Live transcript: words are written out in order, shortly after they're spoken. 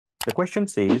The question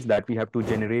says that we have to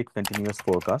generate continuous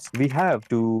forecasts. We have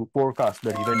to forecast the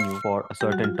revenue for a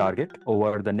certain target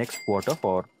over the next quarter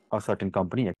for a certain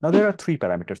company. Now, there are three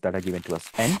parameters that are given to us.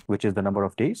 N, which is the number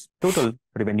of days, total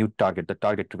revenue target, the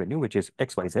target revenue, which is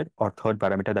XYZ, or third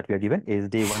parameter that we are given is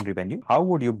day one revenue. How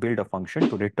would you build a function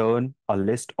to return a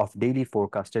list of daily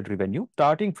forecasted revenue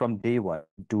starting from day one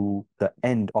to the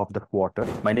end of the quarter?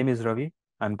 My name is Ravi.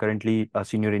 I'm currently a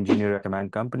senior engineer at a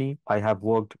MAANG company. I have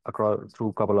worked across through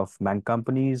a couple of MAANG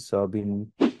companies,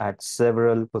 been at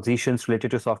several positions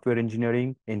related to software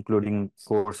engineering, including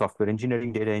core software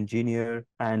engineering, data engineer,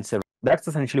 and several. That's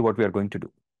essentially what we are going to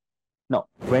do. Now,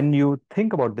 when you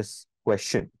think about this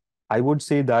question, I would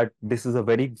say that this is a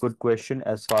very good question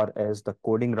as far as the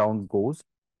coding round goes.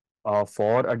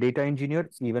 For a data engineer,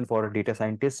 even for a data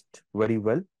scientist, very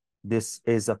well. This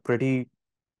is a pretty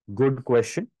good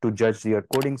question to judge their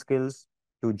coding skills,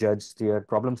 to judge their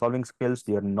problem solving skills,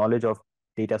 their knowledge of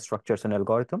data structures and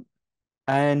algorithm,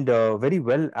 and very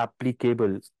well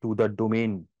applicable to the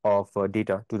domain of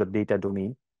data, to the data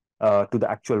domain, to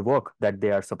the actual work that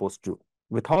they are supposed to.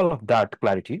 With all of that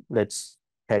clarity, let's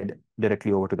head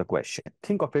directly over to the question.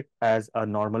 Think of it as a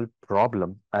normal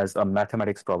problem, as a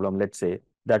mathematics problem, let's say,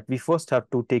 that we first have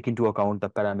to take into account the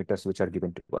parameters which are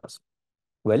given to us.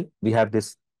 Well, we have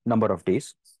this number of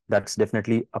days. That's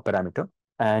definitely a parameter.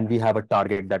 And we have a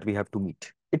target that we have to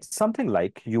meet. It's something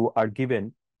like you are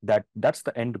given that that's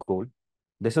the end goal.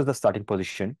 This is the starting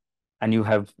position. And you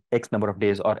have X number of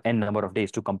days or N number of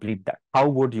days to complete that. How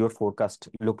would your forecast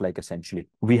look like essentially?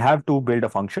 We have to build a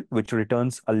function which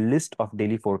returns a list of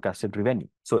daily forecasted revenue.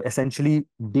 So essentially,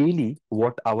 daily,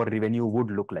 what our revenue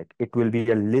would look like. It will be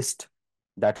a list.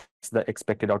 That's the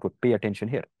expected output. Pay attention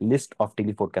here. List of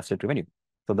daily forecasted revenue.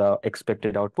 So the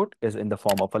expected output is in the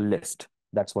form of a list.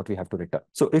 That's what we have to return.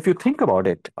 So if you think about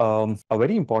it, a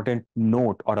very important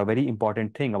note or a very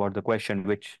important thing about the question,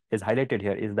 which is highlighted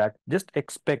here, is that just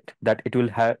expect that it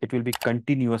will be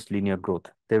continuous linear growth.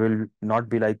 There will not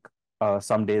be like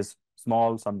some days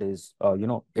small, some days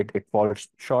it falls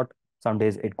short, some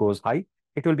days it goes high.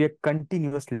 It will be a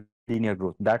continuous linear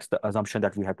growth. That's the assumption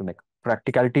that we have to make.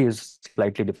 Practicality is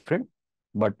slightly different,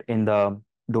 but in the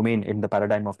domain, in the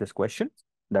paradigm of this question,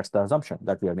 that's the assumption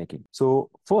that we are making. So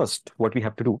first, what we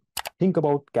have to do, think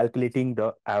about calculating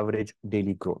the average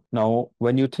daily growth. Now,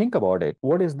 when you think about it,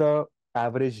 what is the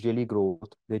average daily growth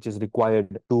which is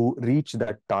required to reach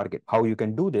that target? How you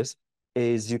can do this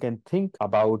is you can think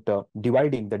about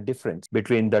dividing the difference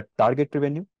between the target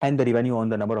revenue and the revenue on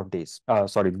the number of days.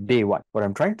 Day one. What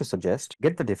I'm trying to suggest,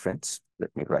 get the difference.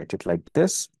 Let me write it like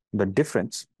this. The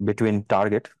difference between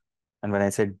target, and when I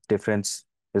said difference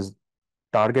is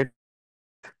target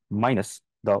minus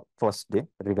the first day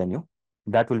revenue.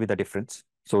 That will be the difference.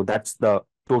 So that's the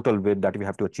total width that we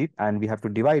have to achieve. And we have to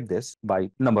divide this by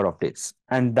number of days.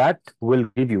 And that will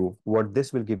give you, what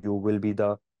this will give you will be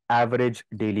the average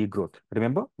daily growth.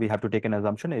 Remember, we have to take an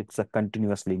assumption. It's a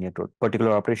continuous linear growth.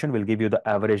 Particular operation will give you the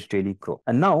average daily growth.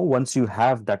 And now, once you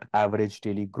have that average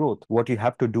daily growth, what you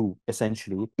have to do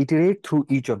essentially, iterate through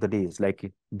each of the days, like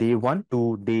day one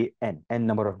to day n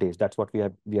number of days. That's what we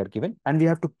are given. And we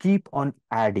have to keep on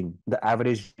adding the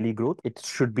average daily growth. It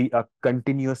should be a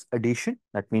continuous addition.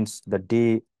 That means the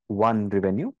day one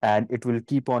revenue, and it will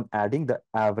keep on adding the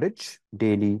average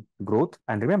daily growth.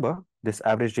 And remember, this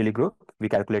average daily growth, we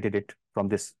calculated it from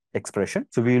this expression.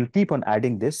 So we will keep on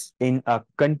adding this in a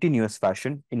continuous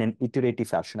fashion, in an iterative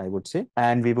fashion, I would say.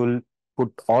 And we will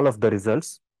put all of the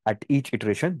results at each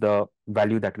iteration, the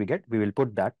value that we get, we will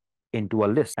put that into a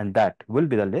list. And that will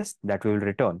be the list that we will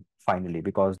return finally,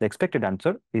 because the expected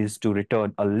answer is to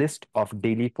return a list of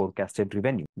daily forecasted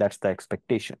revenue. That's the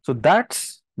expectation. So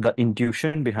that's the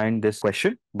intuition behind this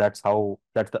question. That's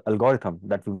the algorithm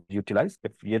that we utilize.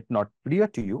 If yet not clear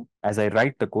to you, as I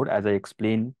write the code, as I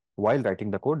explain while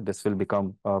writing the code, this will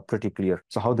become pretty clear.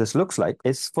 So how this looks like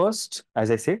is, first,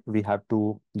 as I said, we have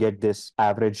to get this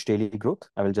average daily growth.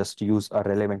 I will just use a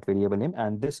relevant variable name.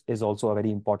 And this is also a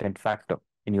very important factor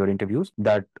in your interviews,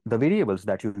 that the variables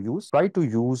that you use, try to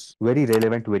use very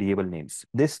relevant variable names.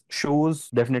 This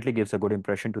definitely gives a good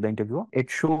impression to the interviewer. It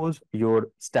shows your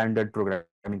standard programming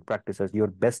practices, your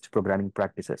best programming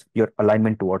practices, your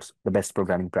alignment towards the best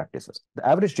programming practices. The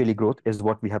average daily growth is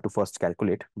what we have to first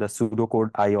calculate. The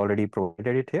pseudocode, I already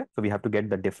provided it here. So we have to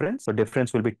get the difference. So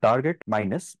difference will be target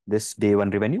minus this day one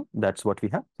revenue. That's what we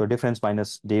have. So difference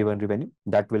minus day one revenue,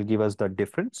 that will give us the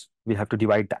difference. We have to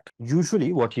divide that.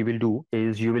 Usually what you will do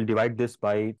is you will divide this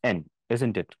by n,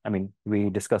 isn't it? I mean, we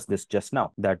discussed this just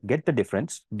now, that get the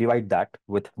difference, divide that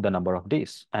with the number of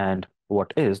days. And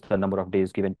what is the number of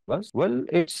days given to us? Well,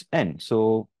 it's n.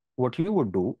 So what you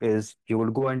would do is you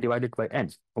will go and divide it by n.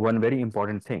 One very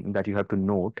important thing that you have to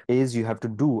note is you have to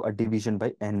do a division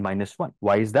by n minus 1.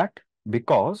 Why is that?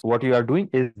 Because what you are doing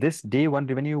is this day one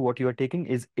revenue, what you are taking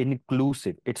is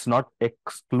inclusive. It's not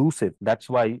exclusive. That's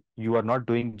why you are not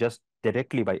doing just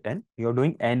directly by n. You're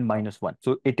doing n minus 1.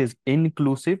 So it is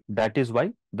inclusive. That is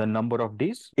why the number of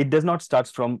days, it does not start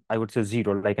from, I would say,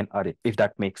 zero like an array, if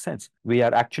that makes sense. We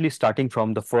are actually starting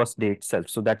from the first day itself.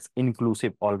 So that's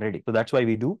inclusive already. So that's why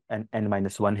we do an n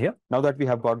minus 1 here. Now that we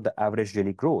have got the average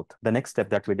daily growth, the next step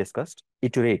that we discussed,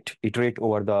 iterate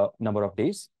over the number of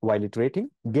days. While iterating,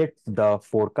 get the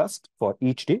forecast for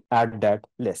each day, add that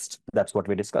list. That's what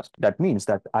we discussed. That means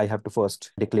that I have to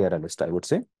first declare a list, I would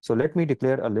say. So let me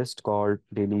declare a list called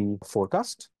daily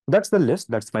forecast. That's the list.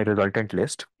 That's my resultant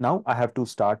list. Now I have to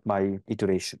start my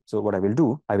iteration. So what I will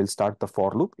do, I will start the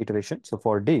for loop iteration. So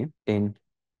for day in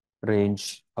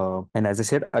range. And as I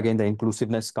said, again, the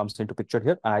inclusiveness comes into picture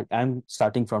here. I am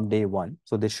starting from day one.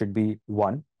 So this should be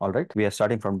one. All right. We are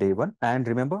starting from day one. And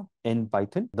remember, in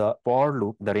Python, the for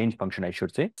loop, the range function, I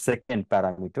should say, second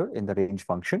parameter in the range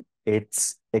function,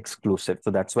 it's exclusive.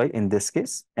 So that's why in this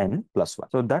case, n plus 1.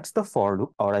 So that's the for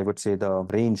loop, or I would say the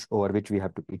range over which we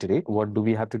have to iterate. What do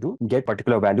we have to do? Get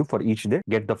particular value for each day,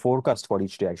 get the forecast for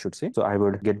each day, I should say. So I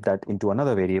would get that into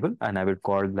another variable and I would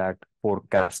call that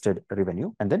forecasted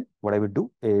revenue. And then what I would do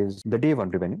is the day one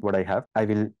revenue, what I have, I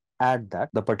will add that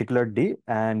the particular day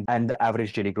and the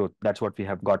average daily growth. That's what we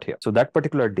have got here. So that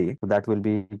particular day, so that will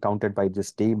be counted by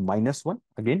this day minus 1.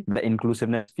 Again, the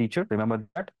inclusiveness feature, remember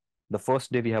that the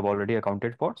first day we have already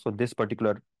accounted for. So this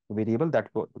particular variable, that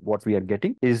what we are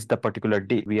getting is the particular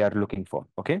day we are looking for.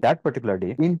 Okay, that particular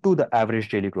day into the average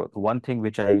daily growth. One thing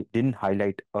which I didn't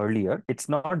highlight earlier, it's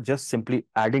not just simply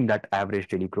adding that average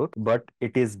daily growth, but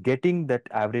it is getting that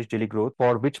average daily growth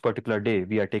for which particular day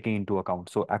we are taking into account.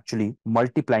 So actually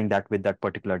multiplying that with that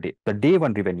particular day, the day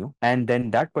one revenue, and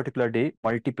then that particular day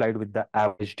multiplied with the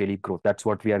average daily growth. That's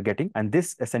what we are getting. And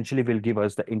this essentially will give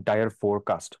us the entire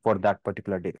forecast for that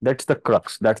particular day. That's the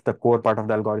crux. That's the core part of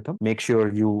the algorithm. Make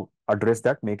sure you address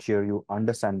that, make sure you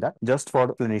understand that. Just for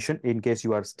explanation, in case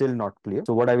you are still not clear.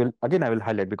 So what I will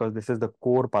highlight, because this is the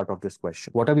core part of this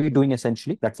question. What are we doing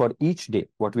essentially? That for each day,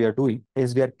 what we are doing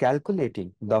is we are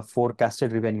calculating the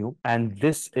forecasted revenue, and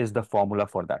this is the formula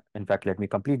for that. In fact, let me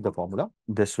complete the formula.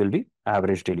 This will be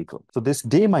average daily growth. So this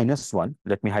day minus 1,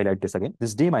 let me highlight this again.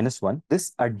 This day minus 1,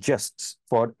 this adjusts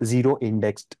for 0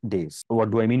 indexed days.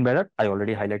 What do I mean by that? I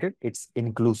already highlighted. It's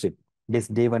inclusive. This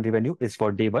day one revenue is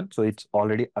for day one, so it's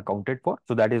already accounted for.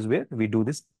 So that is where we do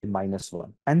this minus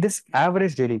 1. And this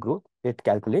average daily growth, it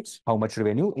calculates how much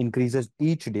revenue increases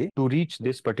each day to reach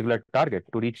this particular target,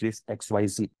 to reach this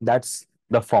XYZ. That's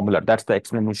the formula. That's the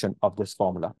explanation of this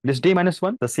formula. This day minus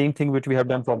 1, the same thing which we have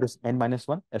done for this n minus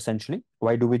 1, essentially.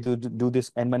 Why do we do this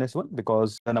n minus 1?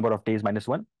 Because the number of days minus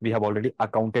 1, we have already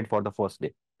accounted for the first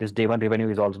day. This day one revenue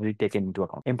is already taken into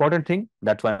account. Important thing,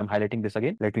 that's why I'm highlighting this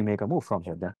again. Let me make a move from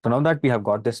here then. So now that we have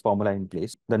got this formula in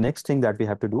place, the next thing that we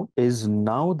have to do is,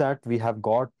 now that we have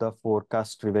got the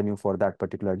forecast revenue for that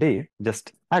particular day,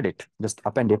 just add it, just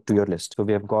append it to your list. So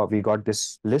we got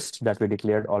this list that we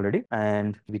declared already,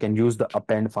 and we can use the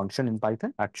append function in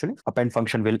Python. Actually, append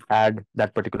function will add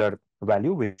that particular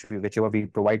value, whichever we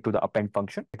provide to the append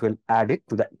function, it will add it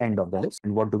to the end of the list.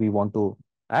 And what do we want to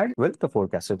add? Well, the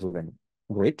forecasted revenue.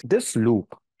 Great. This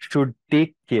loop should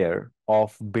take care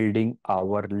of building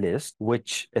our list,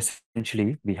 which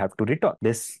essentially we have to return.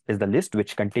 This is the list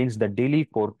which contains the daily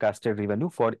forecasted revenue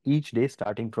for each day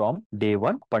starting from day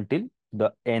one until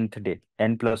the nth day,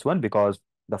 n plus 1, because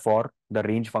the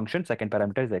range function second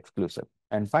parameter is exclusive.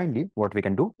 And finally, what we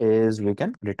can do is we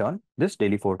can return this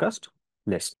daily forecast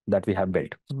list that we have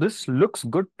built. So this looks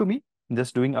good to me.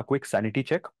 Just doing a quick sanity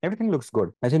check. Everything looks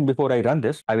good. I think before I run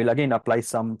this, I will again apply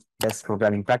some best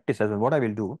programming practices. And what I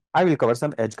will do, I will cover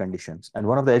some edge conditions. And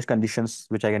one of the edge conditions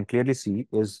which I can clearly see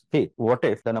is, hey, what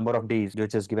if the number of days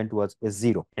which is given to us is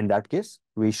 0? In that case,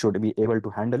 we should be able to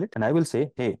handle it. And I will say,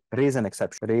 hey, raise an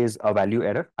exception, raise a value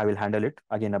error. I will handle it.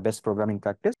 Again, a best programming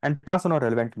practice, and pass on a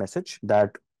relevant message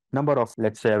that number of,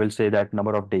 let's say, I will say that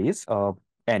number of days,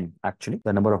 n, actually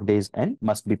the number of days n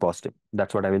must be positive.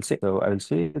 That's what I will say. So I will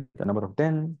say the number of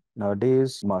 10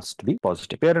 days must be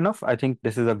positive. Fair enough. I think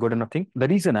this is a good enough thing. The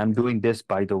reason I'm doing this,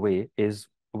 by the way, is,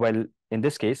 well, in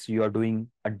this case you are doing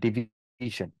a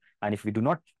division, and if we do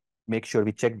not make sure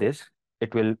we check this,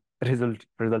 it will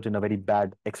result in a very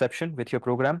bad exception with your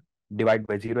program. Divide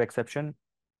by 0 exception,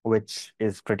 which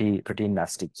is pretty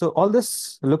nasty. So all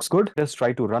this looks good. Let's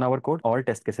try to run our code. All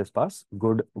test cases pass.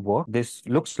 Good work. This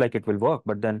looks like it will work,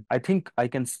 but then I think I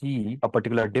can see a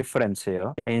particular difference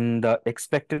here in the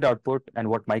expected output and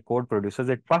what my code produces.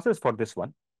 It passes for this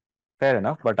one. Fair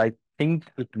enough, but I think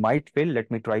it might fail.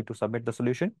 Let me try to submit the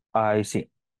solution. I see.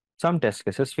 Some test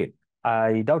cases fail.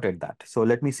 I doubted that. So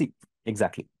let me see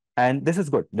exactly. And this is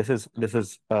good. This is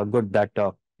good that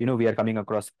we are coming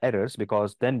across errors,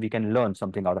 because then we can learn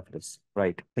something out of this,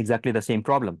 right? Exactly the same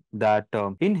problem that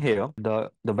in here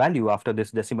the value after this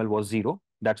decimal was 0.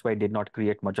 That's why it did not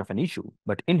create much of an issue.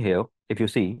 But in here, if you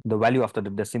see, the value after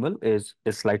the decimal is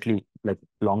slightly like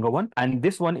longer one, and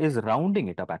this one is rounding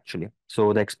it up actually.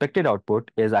 So the expected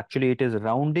output is actually, it is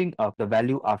rounding up the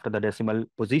value after the decimal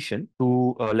position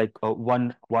to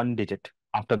one digit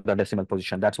after the decimal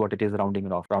position. That's what it is rounding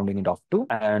it off to.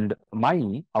 And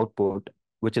my output,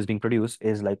 which is being produced,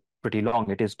 is like pretty long.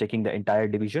 It is taking the entire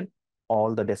division,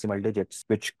 all the decimal digits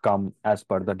which come as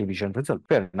per the division result.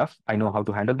 Fair enough. I know how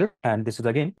to handle this. And this is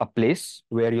again a place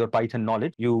where your Python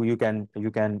knowledge, you can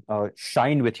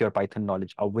shine with your Python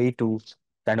knowledge, a way to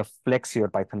kind of flex your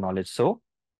Python knowledge. So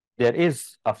there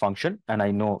is a function, and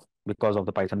I know, because of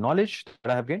the Python knowledge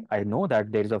that I have gained, I know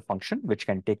that there is a function which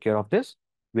can take care of this,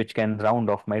 which can round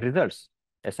off my results.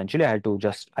 Essentially, I have to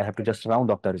just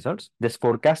round off the results. This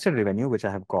forecasted revenue which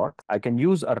I have got, I can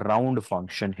use a round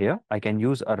function here. I can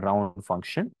use a round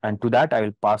function, and to that I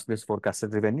will pass this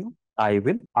forecasted revenue. I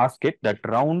will ask it that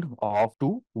round off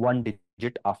to one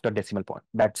digit after decimal point.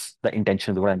 That's the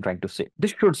intention of what I'm trying to say.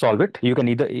 This should solve it. You can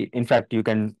either, in fact, you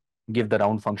can give the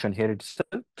round function here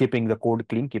itself, keeping the code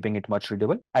clean, keeping it much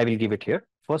readable. I will give it here.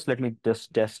 First, let me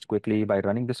just test quickly by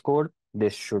running this code.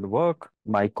 This should work.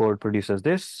 My code produces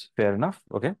this. Fair enough.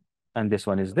 Okay. And this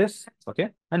one is this. Okay.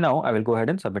 And now I will go ahead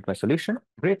and submit my solution.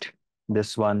 Great.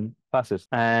 This one passes.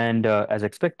 And as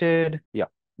expected, yeah,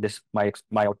 this my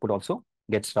output also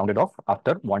gets rounded off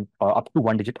after up to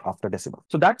one digit after decimal.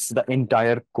 So that's the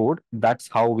entire code. That's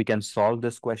how we can solve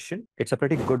this question. It's a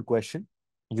pretty good question.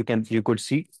 You could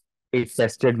see it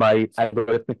tested my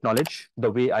algorithmic knowledge,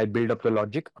 the way I build up the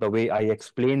logic, the way I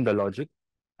explain the logic,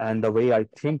 and the way I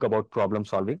think about problem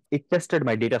solving. It tested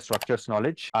my data structures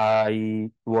knowledge. I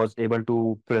was able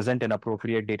to present an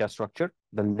appropriate data structure,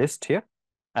 the list here,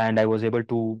 and I was able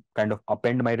to kind of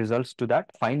append my results to that.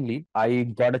 Finally, I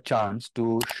got a chance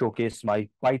to showcase my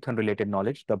Python related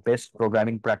knowledge. The best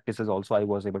programming practices also I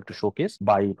was able to showcase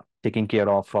by taking care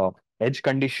of edge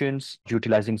conditions,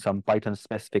 utilizing some Python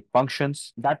specific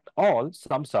functions. That all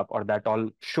sums up, or that all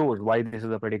shows why this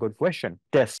is a pretty good question.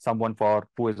 Test someone for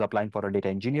who is applying for a data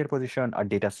engineer position, a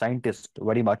data scientist,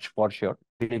 very much for sure.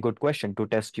 Really good question to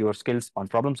test your skills on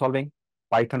problem solving,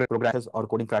 Python programs or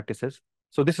coding practices.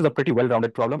 So this is a pretty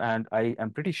well-rounded problem, and I am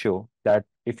pretty sure that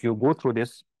if you go through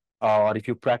this, or if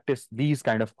you practice these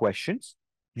kind of questions,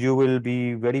 you will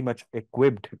be very much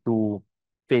equipped to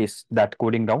face that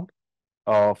coding round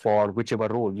for whichever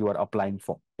role you are applying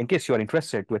for. In case you are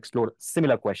interested to explore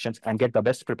similar questions and get the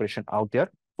best preparation out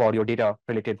there for your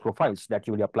data-related profiles that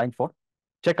you will be applying for,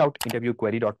 check out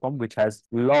interviewquery.com, which has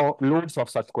loads of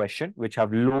such questions, which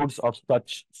have loads of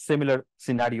such similar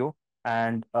scenario,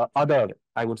 and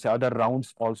I would say, other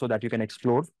rounds also that you can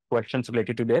explore, questions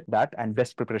related to that and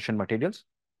best preparation materials.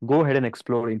 Go ahead and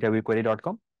explore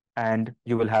interviewquery.com, and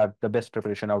you will have the best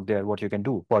preparation out there, what you can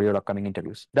do for your upcoming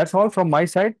interviews. That's all from my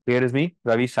side. Here is me,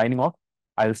 Ravi, signing off.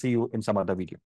 I'll see you in some other video.